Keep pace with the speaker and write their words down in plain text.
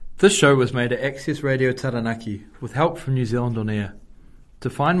This show was made at Access Radio Taranaki with help from New Zealand On Air. To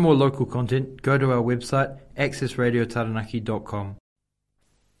find more local content, go to our website accessradiotaranaki.com.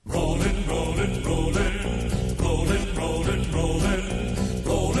 Rolling, rolling, rolling, rolling, rolling, rolling, rolling,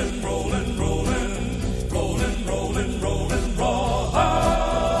 rolling, rolling, rolling, rolling, rolling, rawhide.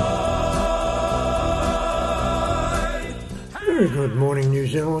 Very good morning, New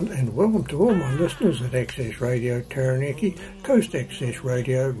Zealand, and welcome to all my listeners at Access Radio Taranaki, Coast Access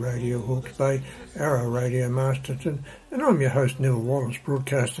Radio, Radio Hawke's Bay, Arrow Radio Masterton, and I'm your host Neville Wallace,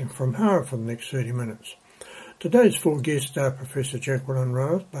 broadcasting from Hara for the next 30 minutes. Today's four guests are Professor Jacqueline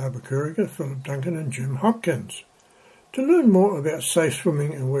Roth, Barbara Kuriger, Philip Duncan and Jim Hopkins. To learn more about safe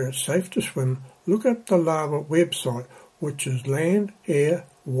swimming and where it's safe to swim, look up the LAWA website, which is Land, Air,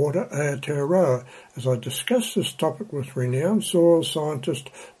 Water, Aotearoa, as I discuss this topic with renowned soil scientist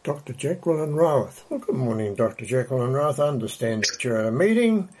Dr. Jacqueline Roth. Well, good morning, Dr. Jacqueline Roth. I understand that you're at a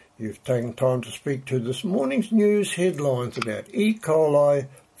meeting. You've taken time to speak to this morning's news headlines about E. coli,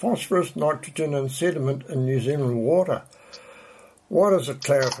 phosphorus, nitrogen and sediment in New Zealand water. What is a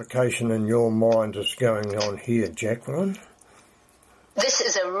clarification in your mind is going on here, Jacqueline? This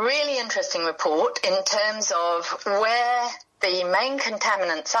is a really interesting report in terms of where the main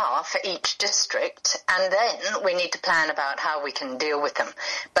contaminants are for each district, and then we need to plan about how we can deal with them.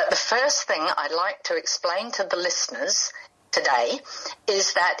 But the first thing I'd like to explain to the listeners today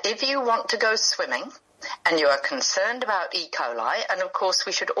is that if you want to go swimming and you are concerned about E. coli, and of course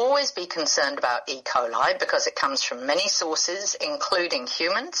we should always be concerned about E. coli because it comes from many sources, including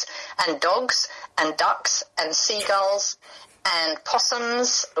humans and dogs and ducks and seagulls and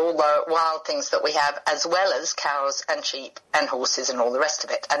possums, all the wild things that we have, as well as cows and sheep and horses and all the rest of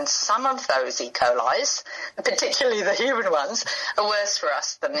it. And some of those E. colis, particularly the human ones, are worse for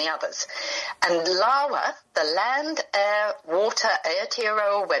us than the others. And LAWA, the Land, Air, Water,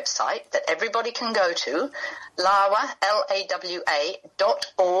 Aotearoa website that everybody can go to, LAWA,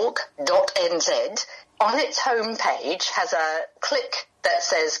 lawa.org.nz, on its homepage has a click that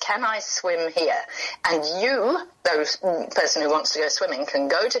says, "Can I swim here?" And you, the person who wants to go swimming, can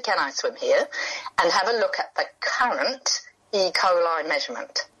go to Can I Swim Here and have a look at the current E. coli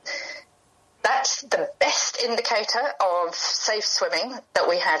measurement. That's the best indicator of safe swimming that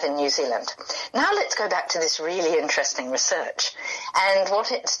we have in New Zealand. Now let's go back to this really interesting research. And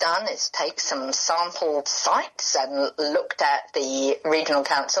what it's done is take some sampled sites and looked at the Regional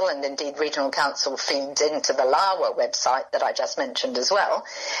Council, and indeed Regional Council feeds into the LAWA website that I just mentioned as well.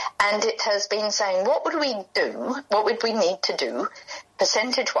 And it has been saying, what would we do, what would we need to do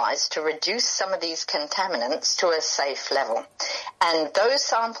percentage-wise to reduce some of these contaminants to a safe level. And those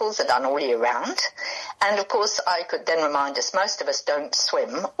samples are done all year round. And, of course, I could then remind us, most of us don't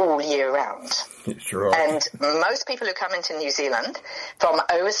swim all year round. That's right. And most people who come into New Zealand from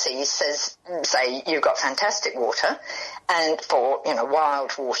overseas say you've got fantastic water and for,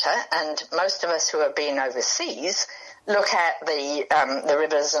 wild water. And most of us who have been overseas look at the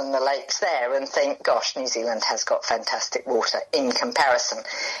rivers and the lakes there and think, gosh, New Zealand has got fantastic water in comparison.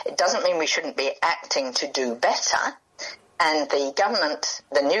 It doesn't mean we shouldn't be acting to do better. And the government,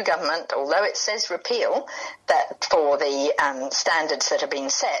 the new government, although it says repeal, that for the standards that have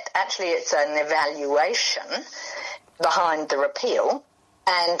been set, actually it's an evaluation behind the repeal.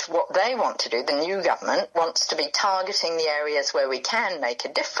 And what they want to do, the new government, wants to be targeting the areas where we can make a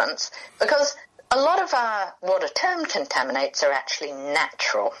difference, because a lot of our what are termed contaminants are actually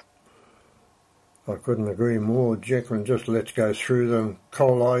natural. I couldn't agree more, Jacqueline. Just let's go through them.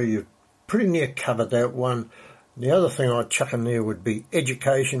 Coli, you've pretty near covered that one. The other thing I'd chuck in there would be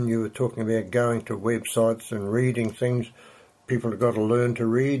education. You were talking about going to websites and reading things. People have got to learn to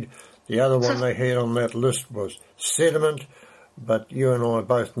read. The other one they had on that list was sediment. But you and I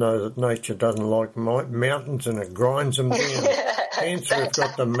both know that nature doesn't like mountains and it grinds them down. Hence we've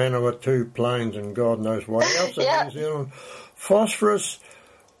got the Manawatu plains and God knows what else in New Zealand. Phosphorus,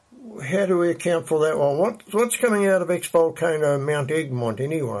 how do we account for that one? What's coming out of ex-volcano Mount Egmont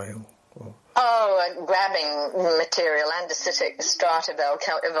anyway? Grabbing material, andesitic strata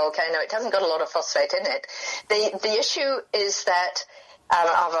volcano. It hasn't got a lot of phosphate in it. The issue is that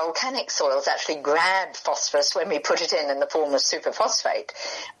our volcanic soils actually grab phosphorus when we put it in the form of superphosphate.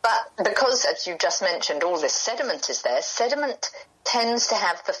 But because, as you just mentioned, all this sediment is there, sediment tends to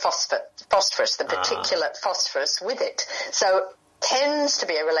have the phosphorus, the particulate phosphorus with it. So tends to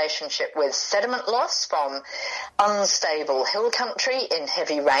be a relationship with sediment loss from unstable hill country in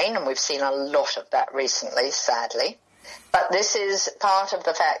heavy rain, and we've seen a lot of that recently, sadly. But this is part of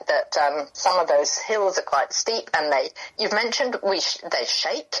the fact that some of those hills are quite steep, and you've mentioned they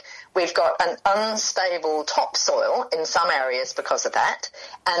shake. We've got an unstable topsoil in some areas because of that,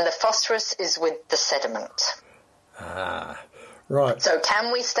 and the phosphorus is with the sediment. Right. So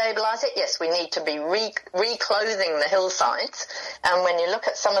can we stabilise it? Yes, we need to be reclothing the hillsides, and when you look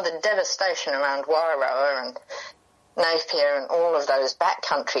at some of the devastation around Wairoa and Napier and all of those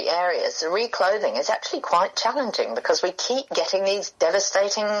backcountry areas, the reclothing is actually quite challenging because we keep getting these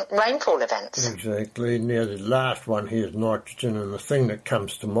devastating rainfall events. Exactly. Now the last one here is nitrogen, and the thing that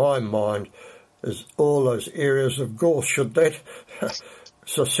comes to my mind is all those areas of gorse. Should that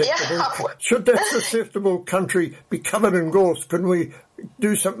susceptible country be covered in gorse? Can we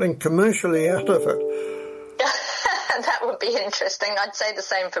do something commercially out of it? That would be interesting. I'd say the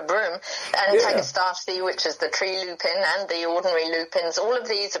same for broom. And Tagastaceae, which is the tree lupin, and the ordinary lupins, all of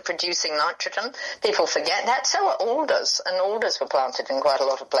these are producing nitrogen. People forget that. So are alders, and alders were planted in quite a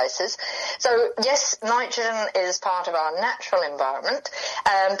lot of places. So, yes, nitrogen is part of our natural environment.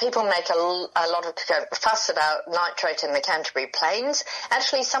 People make a lot of fuss about nitrate in the Canterbury Plains.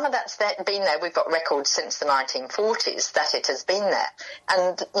 Actually, some of that's been there. We've got records since the 1940s that it has been there.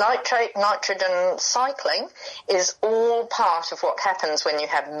 And nitrogen cycling is all part of what happens when you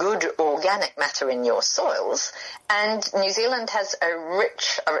have good organic matter in your soils. And New Zealand has a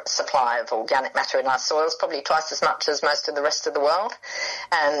rich supply of organic matter in our soils, probably twice as much as most of the rest of the world.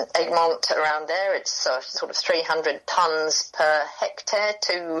 Egmont, around there, it's sort of 300 tonnes per hectare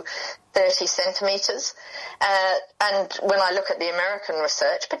to 30 centimetres. And when I look at the American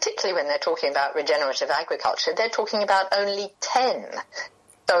research, particularly when they're talking about regenerative agriculture, they're talking about only 10.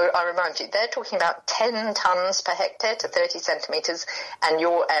 So I remind you, they're talking about 10 tonnes per hectare to 30 centimetres, and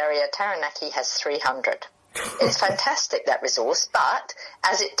your area, Taranaki, has 300. It's fantastic, that resource, but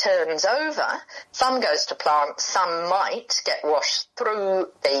as it turns over, some goes to plant, some might get washed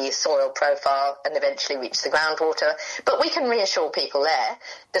through the soil profile and eventually reach the groundwater. But we can reassure people there,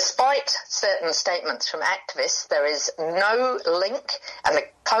 despite certain statements from activists, there is no link, and the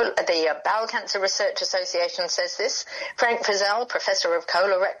Bowel Cancer Research Association says this. Frank Frizzell, Professor of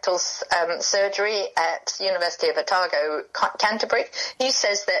Colorectal Surgery at University of Otago, Canterbury, he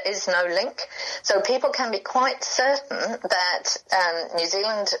says there is no link. So people can be quite certain that New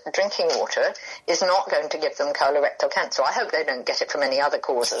Zealand drinking water is not going to give them colorectal cancer. I hope they don't get it from any other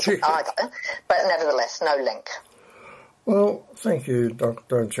causes either, but nevertheless, no link. Well, thank you,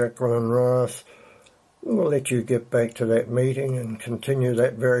 Dr. Jacqueline Rice. We'll let you get back to that meeting and continue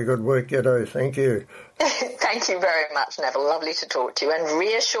that very good work you do. Thank you. Thank you very much, Neville. Lovely to talk to you. And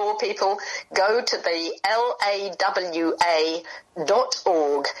reassure people, go to the lawa.org.nz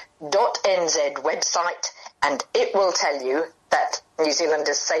website and it will tell you that New Zealand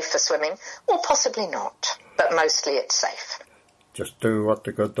is safe for swimming, or possibly not, but mostly it's safe. Just do what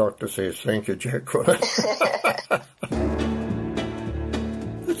the good doctor says. Thank you, Jacqueline.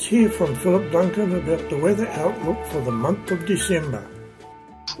 Let's hear from Philip Duncan about the weather outlook for the month of December.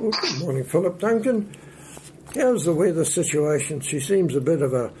 Well, good morning, Philip Duncan. How's the weather situation? She seems a bit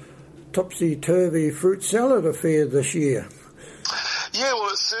of a topsy-turvy fruit salad affair this year. Yeah, well,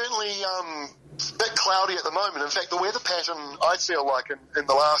 it's certainly a bit cloudy at the moment. In fact, the weather pattern, I feel like, in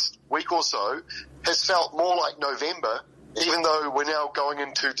the last week or so, has felt more like November, even though we're now going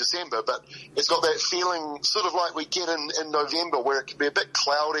into December. But it's got that feeling sort of like we get in November, where it can be a bit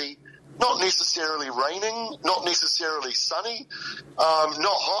cloudy, not necessarily raining, not necessarily sunny, not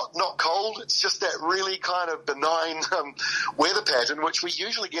hot, not cold. It's just that really kind of benign weather pattern, which we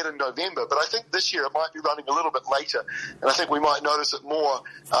usually get in November. But I think this year it might be running a little bit later, and I think we might notice it more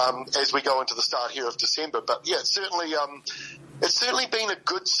as we go into the start here of December. But yeah, it's certainly been a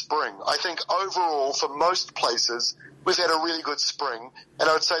good spring. I think overall for most places we've had a really good spring, and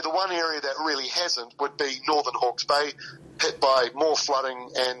I would say the one area that really hasn't would be Northern Hawke's Bay, hit by more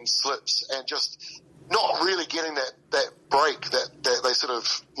flooding and slips and just not really getting that break that they sort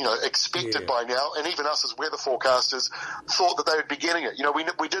of, expected by now. And even us as weather forecasters thought that they would be getting it.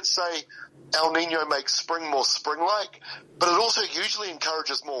 We did say El Nino makes spring more spring-like, but it also usually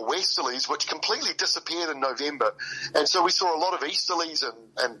encourages more westerlies, which completely disappeared in November. And so we saw a lot of easterlies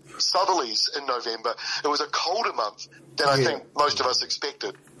and southerlies in November. It was a colder month than I think most of us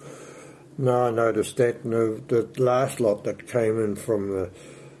expected. No, I noticed that. The last lot that came in from the,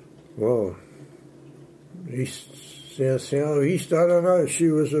 east, south, east, I don't know. She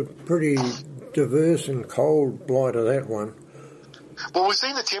was a pretty diverse and cold blight of that one. Well, we've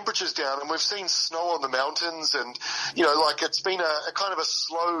seen the temperatures down and we've seen snow on the mountains and, it's been a kind of a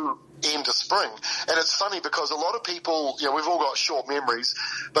slow end to spring. And it's funny because a lot of people, we've all got short memories,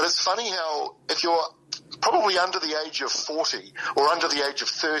 but it's funny how if you're probably under the age of 40 or under the age of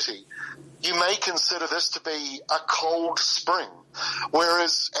 30, you may consider this to be a cold spring.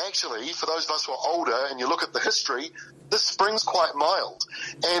 Whereas actually, for those of us who are older and you look at the history, this spring's quite mild.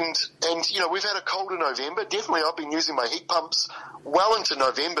 And we've had a colder November. Definitely I've been using my heat pumps well into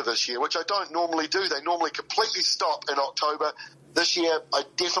November this year, which I don't normally do. They normally completely stop in October. This year, I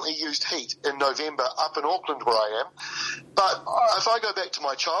definitely used heat in November up in Auckland where I am. But if I go back to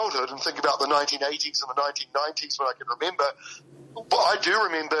my childhood and think about the 1980s and the 1990s when I can remember, well, I do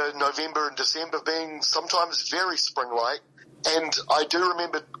remember November and December being sometimes very spring-like. And I do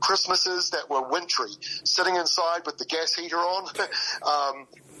remember Christmases that were wintry, sitting inside with the gas heater on,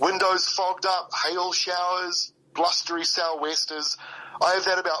 windows fogged up, hail showers, blustery sou'westers. I have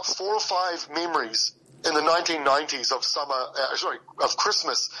had about 4 or 5 memories in the 1990s of of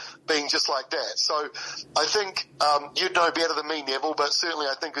Christmas being just like that. So I think you'd know better than me, Neville, but certainly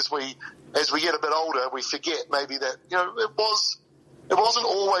I think as we get a bit older, we forget maybe that, it wasn't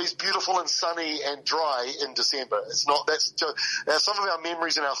always beautiful and sunny and dry in December. It's not. Some of our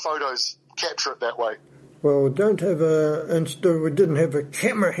memories and our photos capture it that way. Well, we didn't have a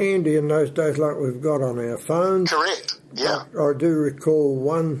camera handy in those days like we've got on our phones. Correct. Yeah. I do recall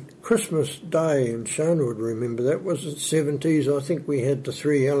one Christmas day, and Shona would remember that, was the 70s. I think we had the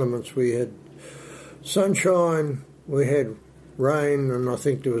 3 elements. We had sunshine, we had rain, and I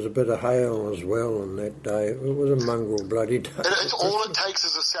think there was a bit of hail as well on that day. It was a mongrel bloody day. And all it takes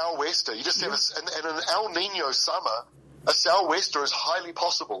is a sou'wester. You just have and an El Nino summer, a sou'wester is highly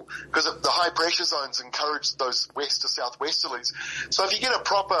possible because the high pressure zones encourage those west to southwesterlies. So if you get a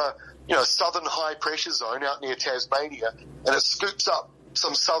proper, southern high pressure zone out near Tasmania and it scoops up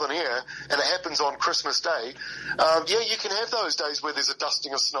some southern air and it happens on Christmas Day, you can have those days where there's a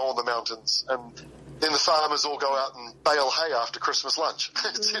dusting of snow on the mountains and then the farmers all go out and bale hay after Christmas lunch.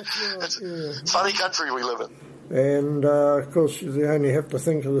 It's a funny country we live in. And, of course, you only have to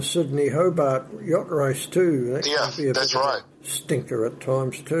think of the Sydney-Hobart yacht race, too. That's right. Stinker at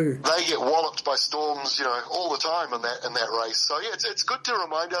times, too. They get walloped by storms, all the time in that race. So, it's good to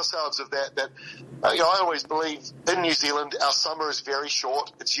remind ourselves of that I always believe in New Zealand, our summer is very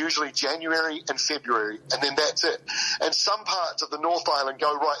short. It's usually January and February, and then that's it. And some parts of the North Island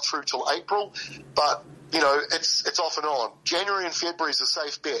go right through till April, but it's off and on. January and February is a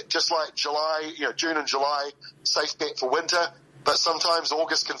safe bet, just like July, June and July, safe bet for winter, but sometimes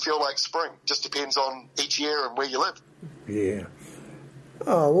August can feel like spring. Just depends on each year and where you live. Yeah.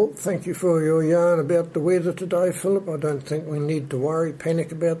 Oh, well, thank you for your yarn about the weather today, Philip. I don't think we need to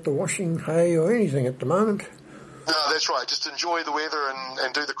panic about the washing hay or anything at the moment. No, that's right. Just enjoy the weather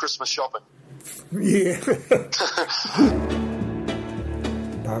and do the Christmas shopping. Yeah.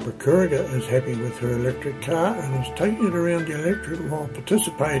 Barbara Kuriger is happy with her electric car and is taking it around the electorate while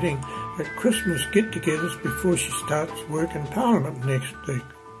participating at Christmas get-togethers before she starts work in Parliament next week.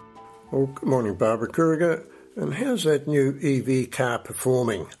 Well, good morning, Barbara Kuriger. And how's that new EV car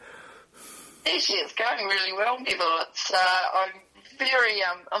performing? Actually, it's going really well, Neville.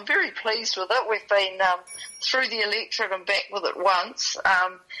 I'm very pleased with it. We've been through the electorate and back with it once.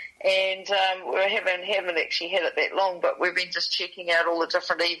 And we haven't actually had it that long, but we've been just checking out all the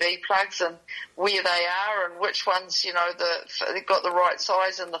different EV plugs and where they are and which ones, they've got the right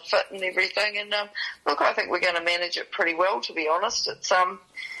size and the fit and everything. And look, I think we're going to manage it pretty well, to be honest.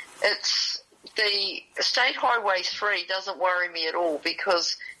 It's the State Highway 3 doesn't worry me at all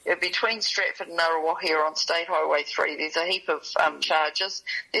because between Stratford and Nguruahi on State Highway 3, there's a heap of charges.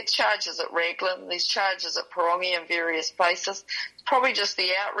 There's charges at Raglan, there's charges at Parongi and various places. It's probably just the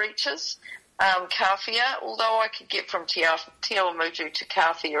outreaches. Kawhia, although I could get from Te Awamutu to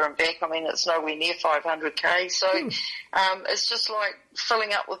Kawhia and back, it's nowhere near 500k, so it's just like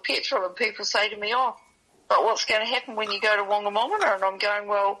filling up with petrol, and people say to me, but what's going to happen when you go to Wongamomina? And I'm going,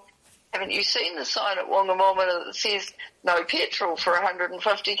 well, haven't you seen the sign at Wongamomina that says no petrol for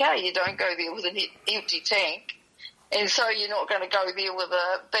 150k? You don't go there with an empty tank. And so you're not going to go there with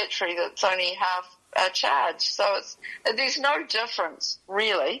a battery that's only half charged. So there's no difference,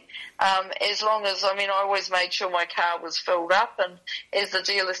 really, as long as, I always made sure my car was filled up. And as the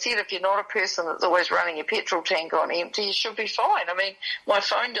dealer said, if you're not a person that's always running your petrol tank on empty, you should be fine. My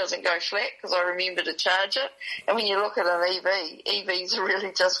phone doesn't go flat because I remember to charge it. And when you look at an EV, EVs are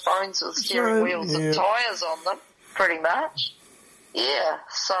really just phones with steering wheels and tyres on them, pretty much. Yeah,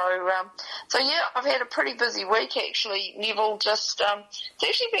 so I've had a pretty busy week actually, Neville. It's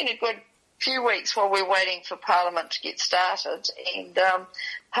actually been a good few weeks while we're waiting for Parliament to get started, and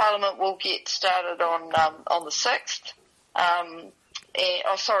Parliament will get started on the 6th. On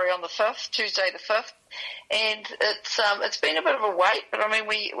the 5th, Tuesday the 5th, And it's been a bit of a wait, but I mean,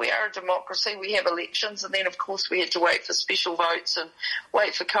 we are a democracy. We have elections, and then of course we had to wait for special votes and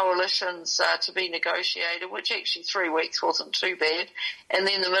wait for coalitions to be negotiated, which actually 3 weeks wasn't too bad. And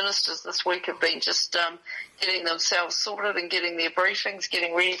then the ministers this week have been just getting themselves sorted and getting their briefings,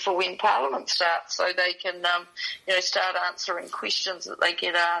 getting ready for when Parliament starts, so they can start answering questions that they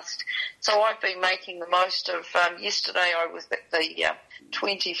get asked. So I've been making the most of. Yesterday I was at the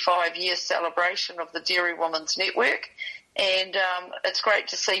 25-year celebration of the Dairy Women's Network, and it's great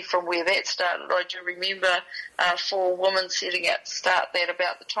to see from where that started. I do remember 4 women setting out to start that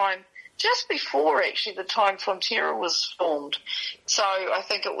about the time, just before actually the time Fonterra was formed. So I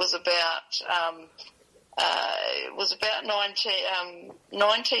think it was about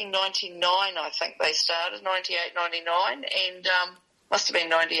 1999, I think they started, 98, 99, and must have been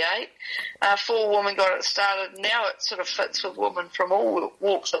 98. 4 women got it started. Now it sort of fits with women from all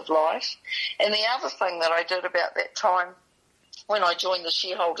walks of life. And the other thing that I did about that time when I joined the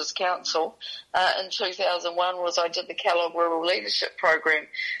Shareholders Council in 2001 was I did the Kellogg Rural Leadership Program.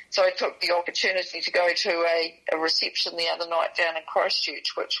 So I took the opportunity to go to a reception the other night down in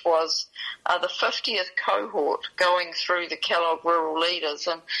Christchurch, which was the 50th cohort going through the Kellogg Rural Leaders.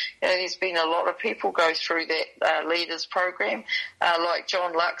 And there's been a lot of people go through that Leaders Program, like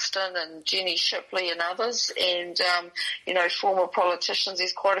John Luxton and Jenny Shipley and others, and, former politicians.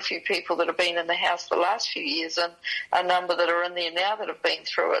 There's quite a few people that have been in the House the last few years, and a number that are in there now that have been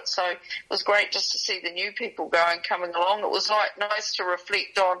through it. So it was great just to see the new people coming along. It was nice to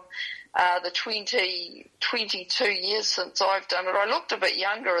reflect on the 22 years since I've done it. I looked a bit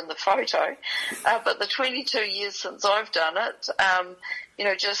younger in the photo, but the 22 years since I've done it,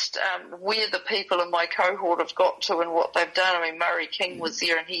 where the people in my cohort have got to and what they've done. I mean, Murray King was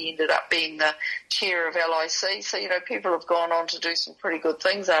there and he ended up being the chair of LIC. So, people have gone on to do some pretty good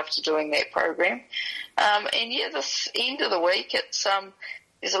things after doing that program. This end of the week,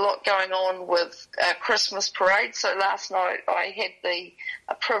 there's a lot going on with Christmas parade. So last night I had the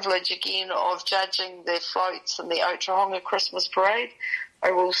privilege again of judging the floats in the Otahonga Christmas parade. I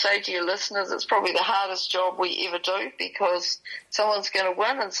will say to your listeners, it's probably the hardest job we ever do, because someone's going to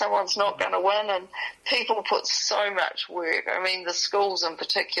win and someone's not going to win, and people put so much work. I mean, the schools in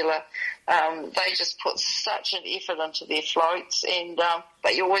particular, they just put such an effort into their floats, and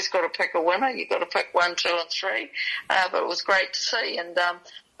but you always got to pick a winner. You've got to pick 1, 2 and 3. But it was great to see, and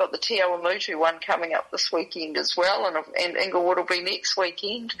got the Te Awamutu one coming up this weekend as well, and Inglewood will be next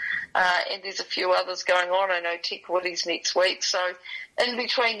weekend, and there's a few others going on. I know Te Kuiti's next week, so in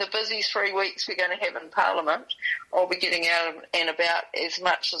between the busy 3 weeks we're going to have in Parliament, I'll be getting out and about as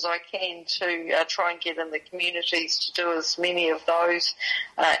much as I can to try and get in the communities to do as many of those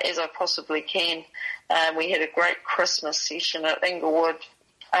as I possibly can. We had a great Christmas session at Inglewood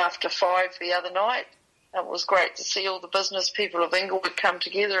after 5 the other night. It was great to see all the business people of Inglewood come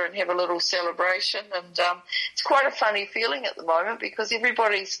together and have a little celebration, and it's quite a funny feeling at the moment because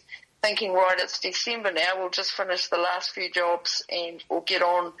everybody's thinking, right, it's December now, we'll just finish the last few jobs and we'll get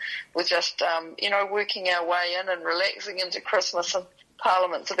on with just, working our way in and relaxing into Christmas, and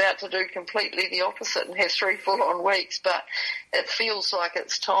Parliament's about to do completely the opposite and have 3 full-on weeks, but it feels like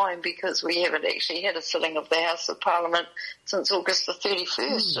it's time because we haven't actually had a sitting of the House of Parliament since August the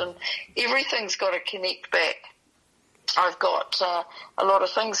 31st, and everything's got to connect back. I've got a lot of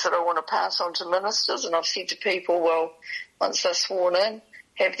things that I want to pass on to ministers, and I've said to people, well, once they're sworn in,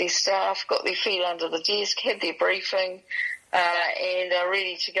 have their staff, got their feet under the desk, have their briefing, and are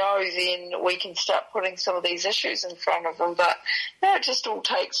ready to go, then we can start putting some of these issues in front of them. But it just all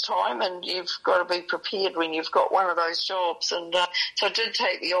takes time, and you've got to be prepared when you've got one of those jobs. And so I did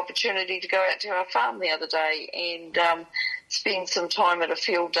take the opportunity to go out to our farm the other day and spend some time at a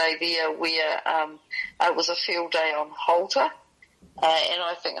field day there where it was a field day on halter. And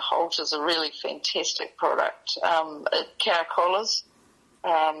I think halter's a really fantastic product. Cow collars.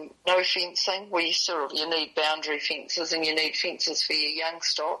 No fencing. You need boundary fences and you need fences for your young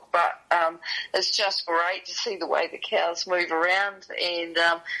stock, but it's just great to see the way the cows move around, and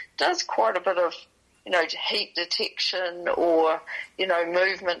does quite a bit of heat detection or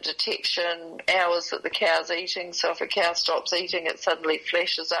movement detection, hours that the cow's eating. So if a cow stops eating, it suddenly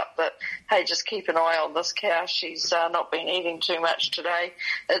flashes up that, hey, just keep an eye on this cow, she's not been eating too much today.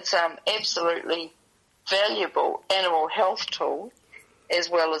 It's absolutely valuable animal health tool, as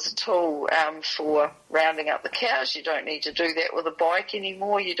well as a tool for rounding up the cows. You don't need to do that with a bike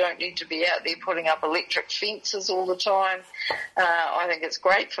anymore. You don't need to be out there putting up electric fences all the time. I think it's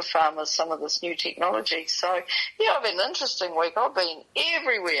great for farmers, some of this new technology. So, I've had an interesting week. I've been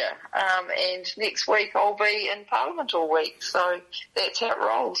everywhere. And next week I'll be in Parliament all week. So that's how it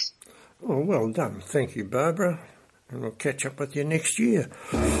rolls. Well done. Thank you, Barbara. And we'll catch up with you next year.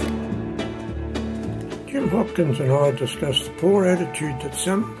 Jim Hopkins and I discussed the poor attitude that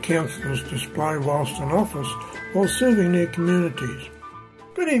some councillors display whilst in office while serving their communities.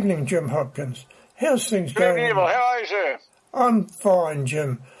 Good evening, Jim Hopkins. How's things going? Good evening, Neville. How are you, sir? I'm fine,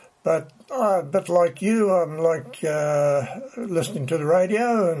 Jim. But a bit like you, I'm listening to the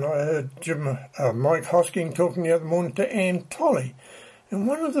radio, and I heard Mike Hosking talking the other morning to Ann Tolley. And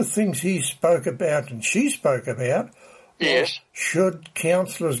one of the things he spoke about and she spoke about Yes. Should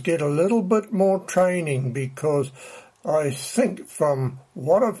councillors get a little bit more training? Because I think from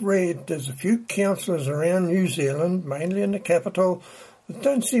what I've read, there's a few councillors around New Zealand, mainly in the capital, that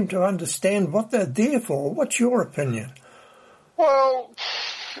don't seem to understand what they're there for. What's your opinion? Well,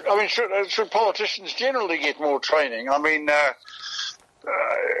 I mean, should politicians generally get more training? I mean,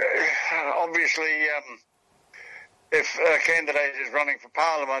 obviously, if a candidate is running for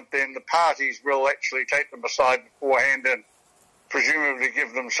Parliament, then the parties will actually take them aside beforehand and presumably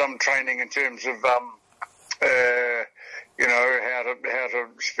give them some training in terms of, how to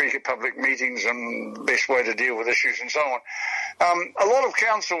speak at public meetings and the best way to deal with issues and so on. A lot of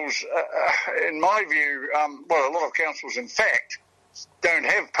councils, in my view, a lot of councils, in fact, don't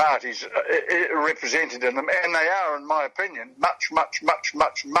have parties represented in them, and they are, in my opinion, much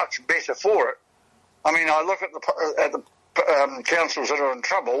better for it. I mean, I look at the councils that are in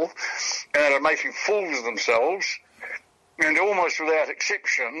trouble and are making fools of themselves, and almost without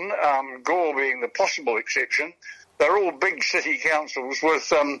exception, Gore being the possible exception, they're all big city councils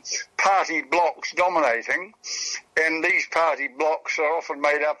with party blocks dominating, and these party blocks are often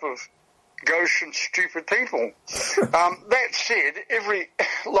made up of gauche and stupid people. That said,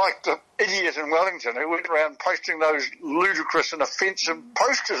 like the idiot in Wellington who went around posting those ludicrous and offensive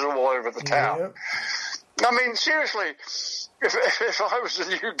posters all over the town. Yeah. I mean, seriously, if I was the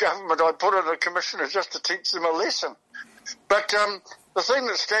new government, I'd put in a commissioner just to teach them a lesson. But the thing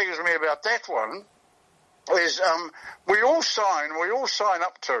that staggers me about that one is we all sign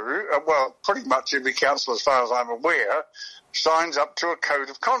up to, pretty much every council, as far as I'm aware, signs up to a code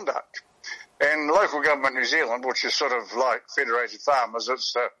of conduct. And Local Government New Zealand, which is sort of like Federated Farmers,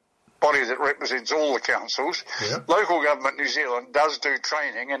 it's the body that represents all the councils. Yeah. Local Government New Zealand does do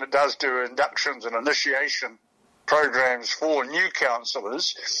training, and it does do inductions and initiation programs for new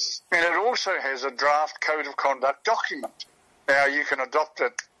councillors, and it also has a draft code of conduct document. Now, you can adopt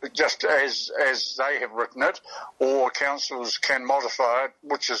it just as they have written it, or councils can modify it,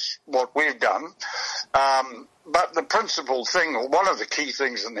 which is what we've done. But the principal thing, or one of the key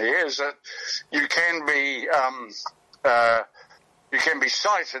things in there, is that you can be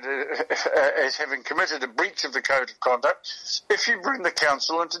cited as having committed a breach of the code of conduct if you bring the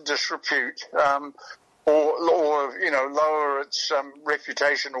council into disrepute, or lower its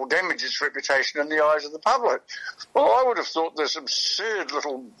reputation or damage its reputation in the eyes of the public. Well, I would have thought this absurd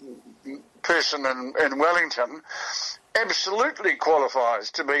little person in Wellington absolutely qualifies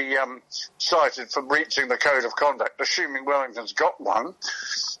to be cited for breaching the code of conduct, assuming Wellington's got one.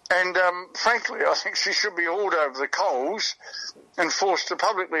 And frankly, I think she should be hauled over the coals and forced to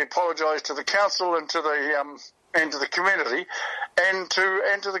publicly apologise to the council and to the community, and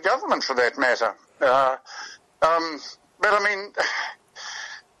to the government for that matter. But I mean,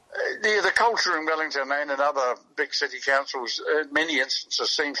 the culture in Wellington and in other big city councils, in many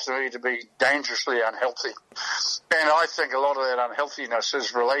instances, seems to me to be dangerously unhealthy. And I think a lot of that unhealthiness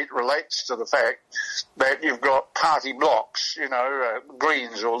relates to the fact that you've got party blocks,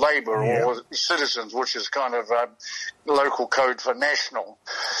 Greens or Labour or Citizens, which is kind of a local code for national.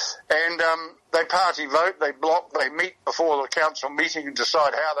 And they party vote, they block, they meet before the council meeting and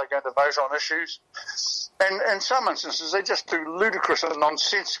decide how they're going to vote on issues. And in some instances, they just do ludicrous and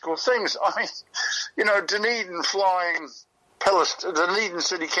nonsensical things. I mean, Dunedin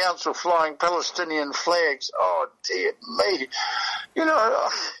City Council flying Palestinian flags. Oh, dear me.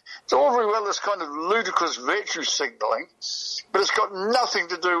 It's all very well this kind of ludicrous virtue signalling, but it's got nothing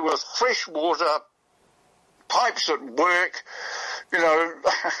to do with fresh water, pipes at work,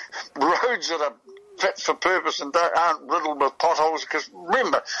 roads that are fit for purpose and aren't riddled with potholes. Because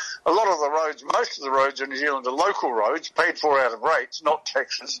remember, a lot of the roads, most of the roads in New Zealand are local roads, paid for out of rates, not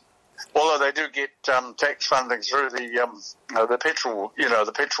taxes. Although they do get tax funding through the petrol,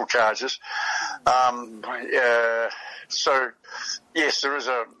 the petrol charges. So yes, there is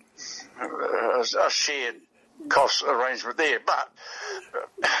a shared cost arrangement there, but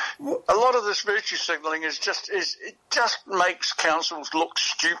a lot of this virtue signalling it just makes councils look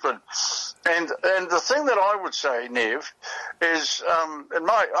stupid. And the thing that I would say, Nev, is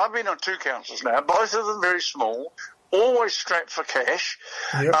I've been on two councils now, both of them very small, always strapped for cash,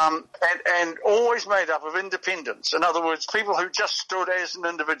 Yep. and always made up of independents. In other words, people who just stood as an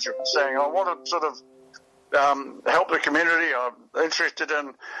individual, saying, I want to sort of help the community, I'm interested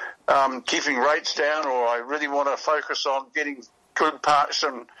in keeping rates down, or I really want to focus on getting good parks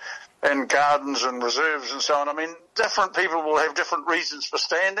and gardens and reserves and so on. I mean, different people will have different reasons for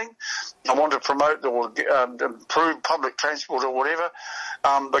standing. I want to promote or improve public transport or whatever.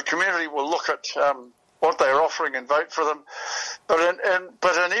 The community will look at what they're offering and vote for them. But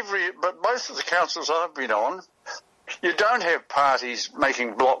most of the councils I've been on, you don't have parties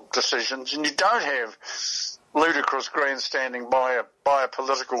making block decisions, and you don't have ludicrous grandstanding by a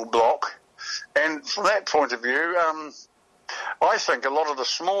political bloc. And from that point of view, I think a lot of the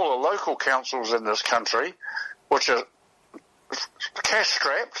smaller local councils in this country, which are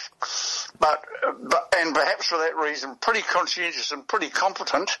cash-strapped, but perhaps for that reason pretty conscientious and pretty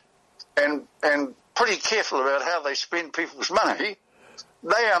competent, and pretty careful about how they spend people's money,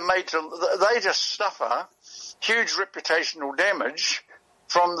 they just suffer huge reputational damage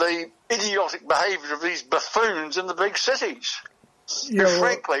from the idiotic behaviour of these buffoons in the big cities. Yeah, Who,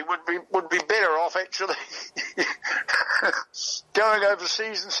 frankly, would be better off actually going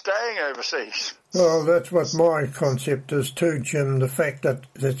overseas and staying overseas. Well, that's what my concept is too, Jim, the fact that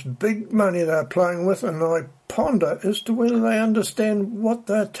it's big money they're playing with, and I ponder as to whether they understand what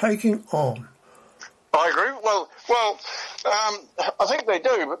they're taking on. I agree. Well, I think they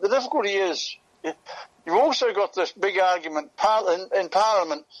do, but the difficulty is you've also got this big argument in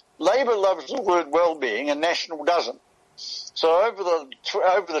Parliament. Labour loves the word well-being and National doesn't. So over the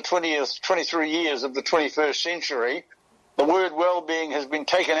 23 years of the 21st century, the word well-being has been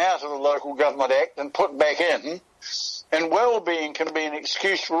taken out of the Local Government Act and put back in, and well-being can be an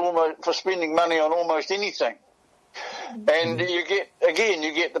excuse for spending money on almost anything. And you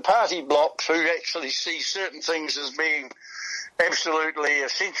get the party blocks who actually see certain things as being absolutely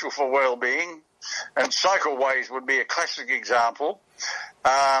essential for well-being, and cycleways would be a classic example,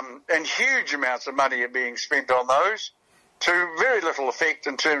 and huge amounts of money are being spent on those, to very little effect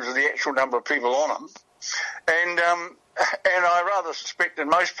in terms of the actual number of people on them. And I rather suspect in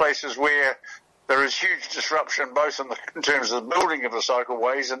most places where there is huge disruption, both in terms of the building of the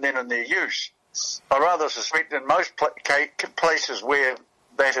cycleways and then in their use, I rather suspect in most places where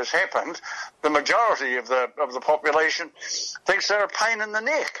that has happened, the majority of the population thinks they're a pain in the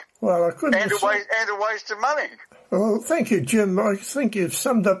neck. Well, I couldn't. And a waste of money. Well, thank you, Jim. I think you've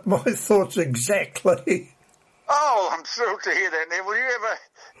summed up my thoughts exactly. Oh, I'm thrilled to hear that, Neville. You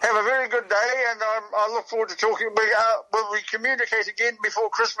have a very good day, and I look forward to talking. Will we communicate again before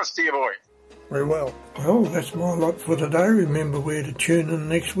Christmas, dear boy? Very well. Well, that's my lot for today. Remember where to tune in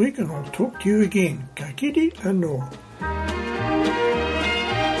next week, and I'll talk to you again. Ka kiri anō.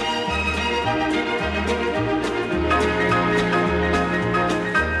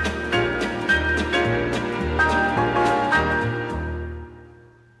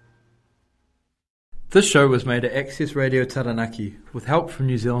 This show was made at Access Radio Taranaki with help from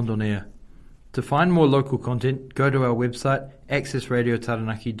New Zealand On Air. To find more local content, go to our website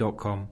accessradiotaranaki.com.